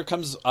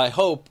comes, I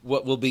hope,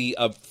 what will be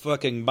a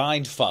fucking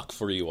mind fuck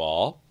for you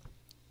all.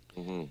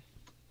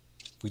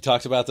 We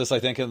talked about this, I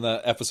think, in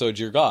the episode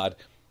You're God.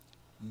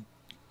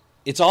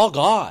 It's all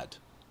God.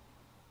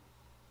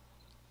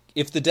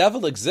 If the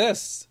devil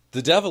exists,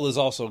 the devil is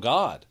also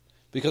God.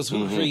 Because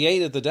who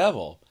created the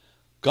devil?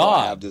 God.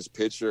 I have this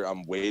picture.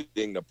 I'm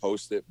waiting to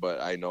post it, but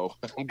I know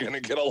I'm going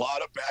to get a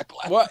lot of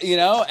backlash. Well, you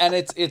know, and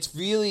it's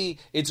really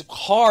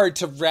hard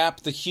to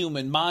wrap the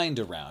human mind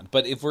around.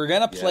 But if we're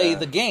going to play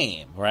the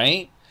game,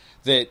 right,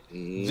 that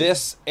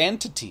this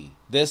entity,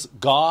 this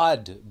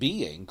God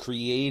being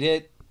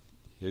created,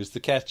 here's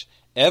the catch,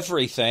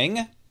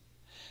 everything,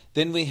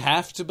 then we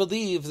have to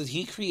believe that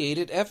he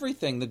created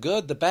everything, the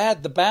good, the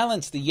bad, the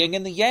balance, the yin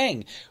and the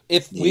yang.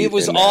 If it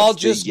was all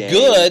just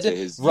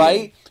good,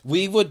 right,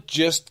 we would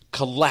just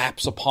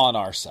collapse upon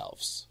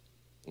ourselves.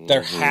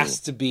 There has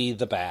to be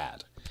the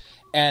bad.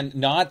 And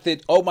not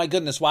that, oh my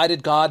goodness, why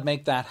did God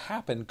make that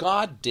happen?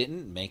 God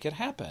didn't make it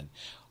happen.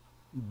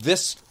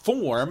 this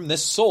form,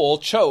 this soul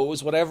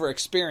chose whatever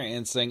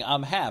experiencing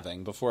I'm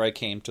having before I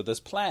came to this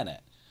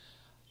planet.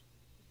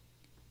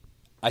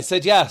 I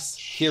said, yes,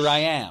 here I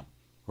am,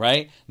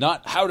 right?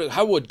 Not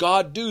how would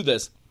God do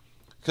this?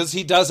 Because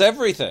he does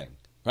everything,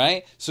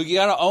 right? So you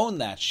got to own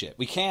that shit.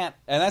 We can't,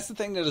 and that's the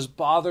thing that has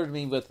bothered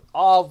me with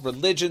all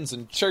religions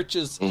and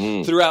churches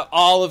throughout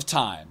all of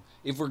time.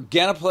 If we're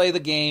going to play the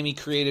game, he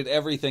created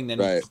everything,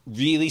 then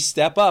really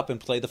step up and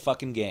play the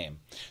fucking game.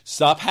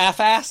 Stop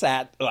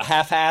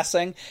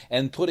half-assing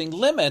and putting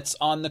limits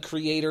on the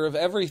creator of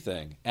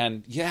everything.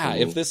 And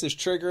if this is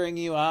triggering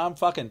you, I'm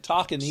fucking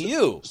talking to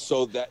you.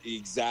 So that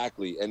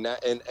exactly. And I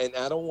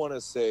don't want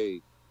to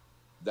say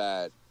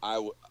that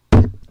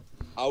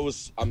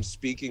I'm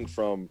speaking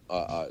from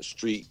a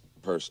street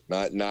person,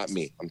 not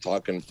me. I'm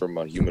talking from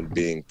a human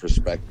being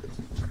perspective.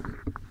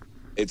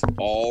 It's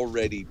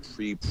already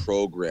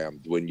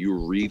pre-programmed when you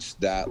reach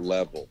that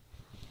level.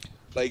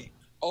 Like,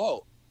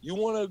 oh, you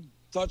want to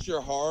touch your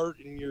heart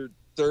and your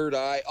third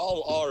eye?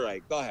 Oh, all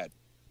right, go ahead.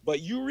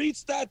 But you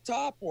reach that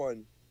top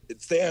one,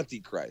 it's the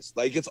Antichrist.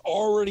 Like, it's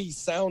already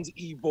sounds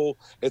evil.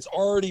 It's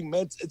already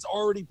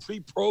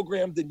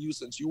pre-programmed in you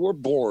since you were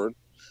born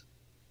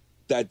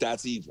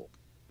that's evil.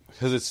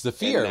 Because it's the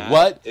fear.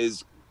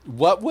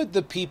 What would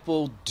the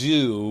people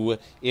do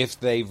if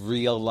they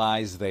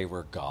realized they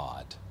were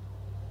God?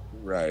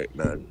 Right,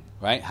 man.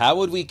 Right? How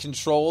would we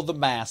control the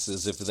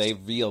masses if they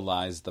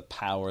realized the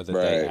power that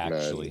they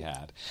actually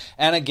had?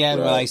 And again,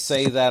 when I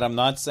say that, I'm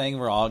not saying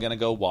we're all going to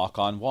go walk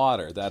on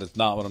water. That is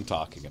not what I'm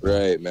talking about.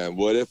 Right, man.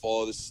 What if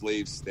all the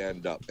slaves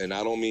stand up? And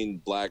I don't mean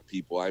black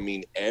people. I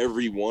mean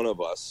every one of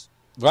us.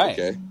 Right.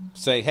 Okay.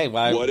 Say, hey,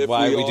 why are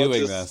we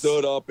doing this?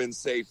 Stood up and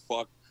say,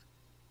 fuck.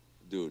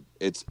 Dude,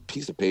 it's a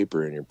piece of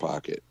paper in your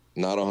pocket,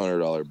 not a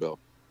 $100 bill.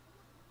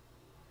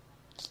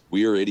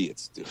 We are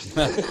idiots, dude.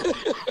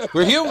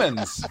 We're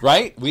humans,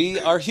 right? We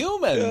are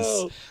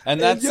humans.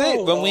 And that's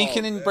it. When we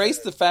can embrace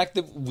the fact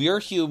that we're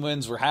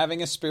humans, we're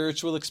having a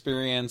spiritual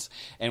experience,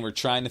 and we're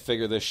trying to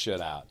figure this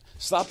shit out.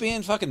 Stop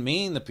being fucking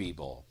mean to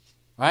people,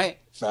 right?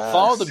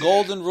 Follow the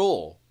golden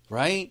rule,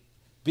 right?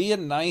 Be a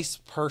nice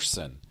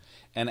person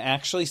and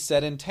actually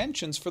set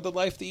intentions for the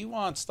life that you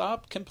want.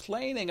 Stop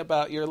complaining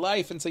about your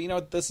life and say, you know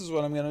what, this is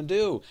what I'm going to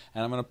do.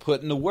 And I'm going to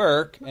put in the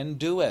work and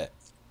do it.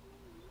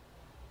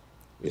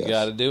 Yes. You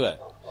got to do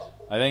it.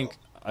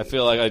 I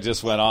feel like I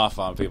just went off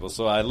on people,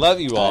 so I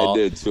love you all. I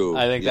did too.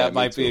 I think that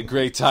might be a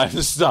great time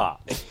to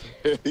stop.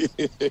 Yeah,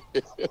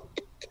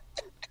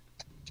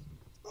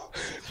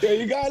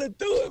 you got to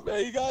do it,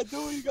 man. You got to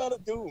do what you got to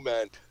do,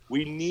 man.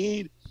 We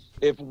need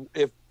if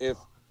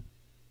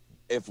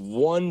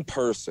one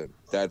person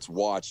that's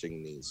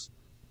watching these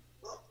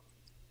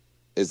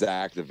is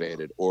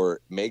activated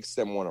or makes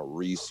them want to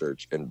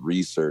research,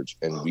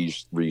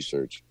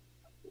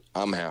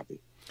 I'm happy.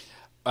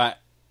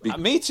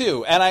 Me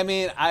too. And I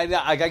mean,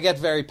 I get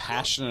very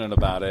passionate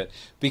about it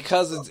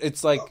because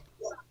it's like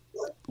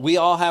we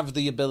all have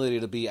the ability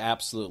to be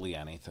absolutely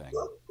anything.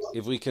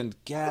 If we can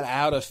get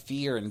out of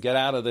fear and get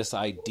out of this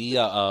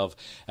idea of,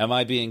 am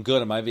I being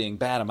good? Am I being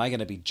bad? Am I going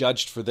to be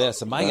judged for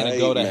this? Am I going to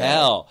go to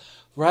hell?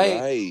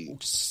 Right?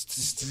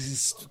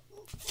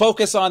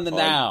 Focus on the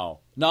now,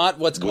 not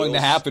what's going to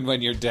happen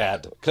when you're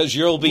dead, because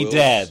you'll be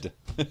dead.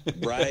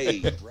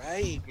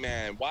 Right,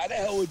 man. Why the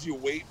hell would you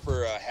wait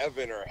for a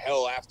heaven or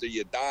hell after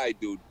you die,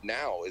 dude?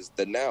 Now is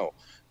the now.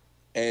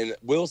 And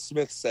Will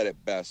Smith said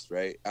it best,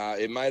 right?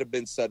 It might have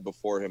been said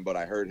before him, but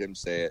I heard him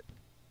say it.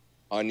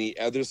 On the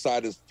other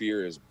side of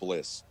fear is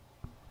bliss.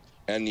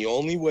 And the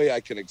only way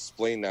I can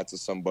explain that to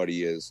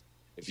somebody is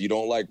if you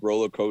don't like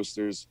roller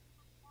coasters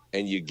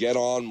and you get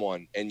on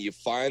one and you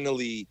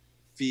finally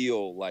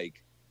feel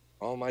like,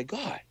 oh my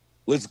God,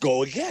 let's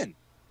go again.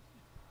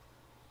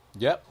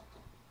 Yep.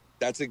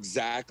 That's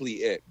exactly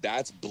it.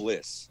 That's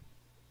bliss.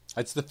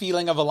 It's the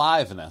feeling of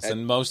aliveness,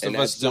 and most of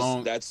us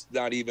don't. That's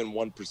not even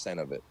 1%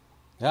 of it.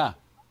 Yeah.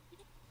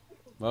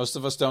 Most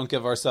of us don't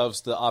give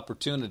ourselves the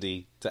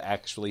opportunity to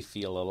actually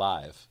feel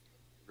alive.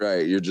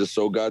 Right. You're just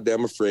so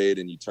goddamn afraid,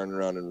 and you turn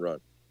around and run,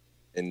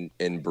 and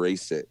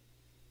embrace it.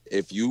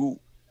 If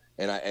you,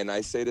 and I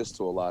say this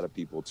to a lot of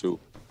people too,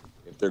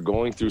 if they're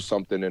going through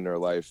something in their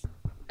life,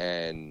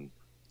 and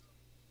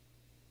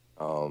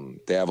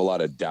they have a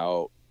lot of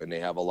doubt and they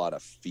have a lot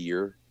of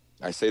fear.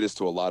 I say this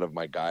to a lot of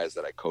my guys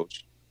that I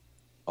coach.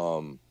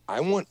 I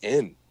want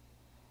in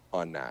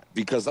on that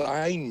because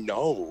I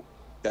know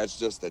that's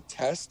just a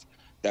test.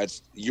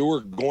 That's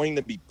you're going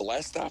to be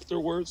blessed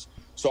afterwards.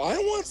 So I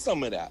want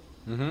some of that.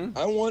 Mm-hmm.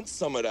 I want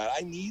some of that.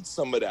 I need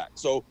some of that.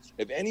 So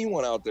if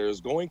anyone out there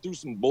is going through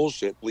some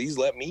bullshit, please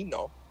let me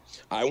know.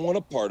 I want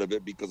a part of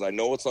it because I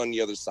know what's on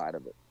the other side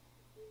of it.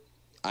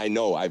 I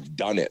know I've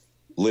done it,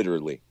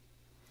 literally.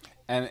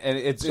 And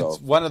it's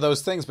one of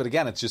those things, but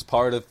again, it's just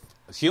part of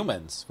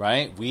humans,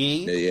 right?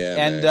 We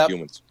end up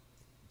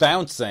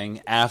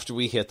bouncing after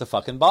we hit the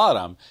fucking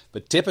bottom,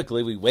 but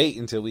typically we wait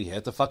until we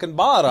hit the fucking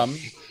bottom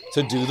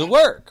to do the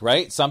work,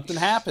 right? Something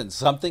happens.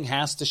 Something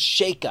has to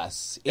shake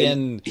us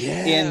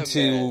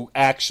into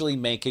actually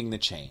making the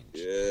change.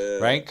 Yeah,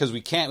 right? Because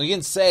we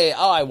can say,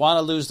 oh, I want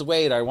to lose the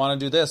weight, or I want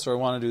to do this, or I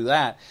want to do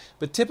that.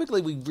 But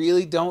typically we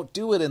really don't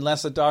do it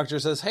unless a doctor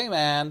says, hey,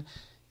 man,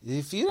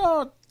 if you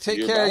don't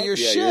take care of your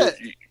shit,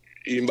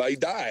 you might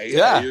die.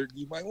 Yeah.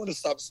 You might want to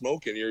stop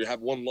smoking. You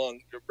have one lung,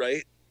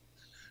 right?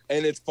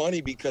 And it's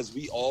funny because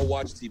we all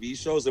watch TV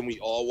shows and we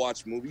all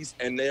watch movies,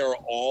 and they are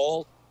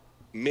all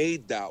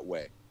made that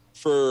way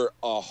for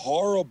a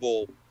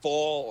horrible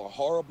fall, a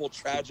horrible,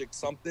 tragic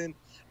something.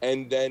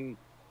 And then,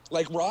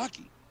 like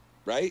Rocky,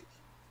 right?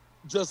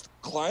 Just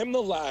climb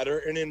the ladder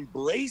and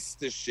embrace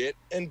the shit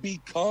and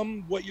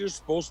become what you're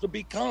supposed to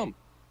become.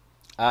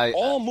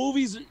 All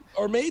movies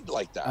are made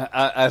like that.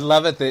 I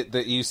love it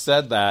that you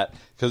said that,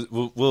 because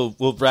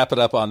we'll wrap it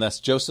up on this.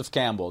 Joseph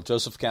Campbell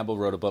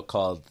wrote a book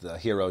called The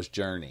Hero's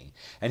Journey,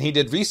 and he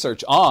did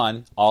research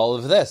on all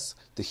of this,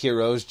 the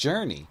hero's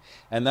journey.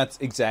 And that's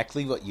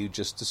exactly what you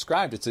just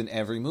described. It's in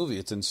every movie.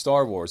 It's in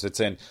Star Wars. It's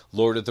in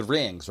Lord of the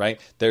Rings, right?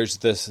 There's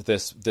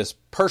this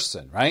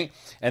person, right?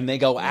 And they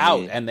go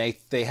out and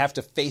they have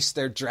to face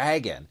their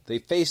dragon. They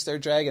face their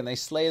dragon. They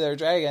slay their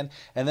dragon.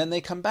 And then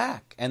they come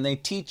back and they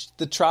teach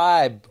the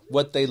tribe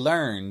what they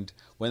learned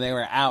when they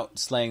were out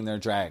slaying their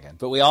dragon.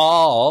 But we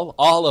all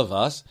of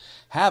us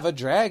have a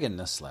dragon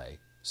to slay.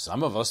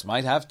 Some of us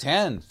might have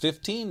 10,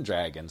 15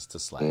 dragons to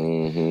slay.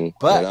 Mm-hmm.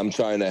 But and I'm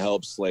trying to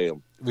help slay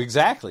them.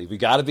 Exactly. We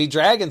got to be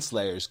dragon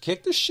slayers.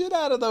 Kick the shit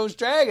out of those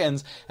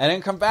dragons and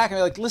then come back and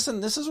be like,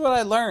 listen, this is what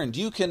I learned.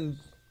 You can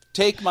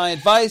take my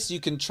advice. You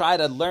can try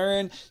to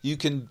learn. You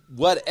can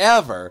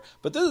whatever.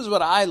 But this is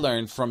what I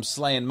learned from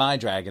slaying my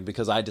dragon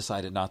because I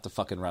decided not to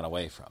fucking run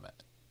away from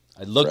it.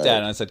 I looked at it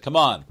and I said, come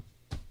on,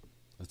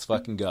 let's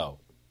fucking go.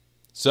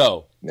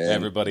 So,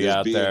 everybody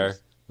out there,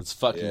 let's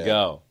fucking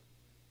go.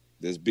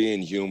 This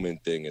being human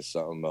thing is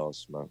something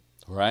else, man.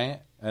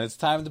 Right? And it's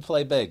time to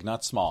play big,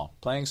 not small.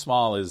 Playing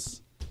small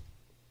it's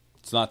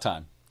not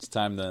time. It's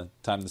time to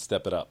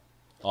step it up.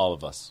 All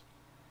of us.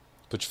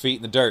 Put your feet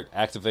in the dirt.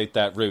 Activate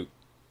that root.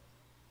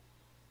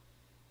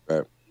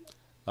 Right.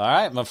 All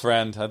right, my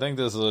friend. I think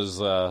this was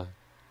there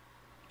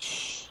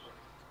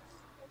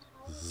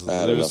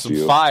was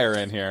some fire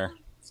in here.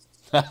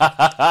 And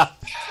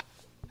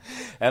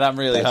I'm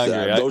really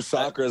hungry. Those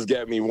chakras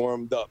get me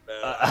warmed up,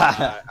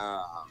 man.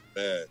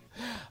 Man.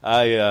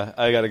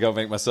 I got to go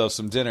make myself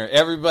some dinner.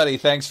 Everybody,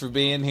 thanks for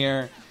being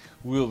here.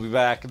 We'll be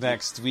back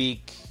next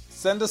week.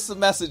 Send us some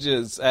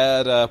messages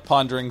at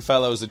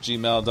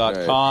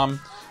ponderingfellows@gmail.com. Right.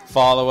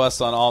 Follow us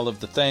on all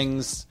of the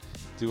things.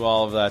 Do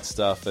all of that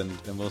stuff, and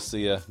we'll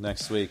see you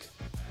next week.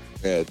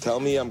 Yeah, tell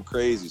me I'm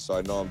crazy so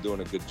I know I'm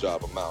doing a good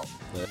job. I'm out.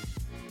 Yeah.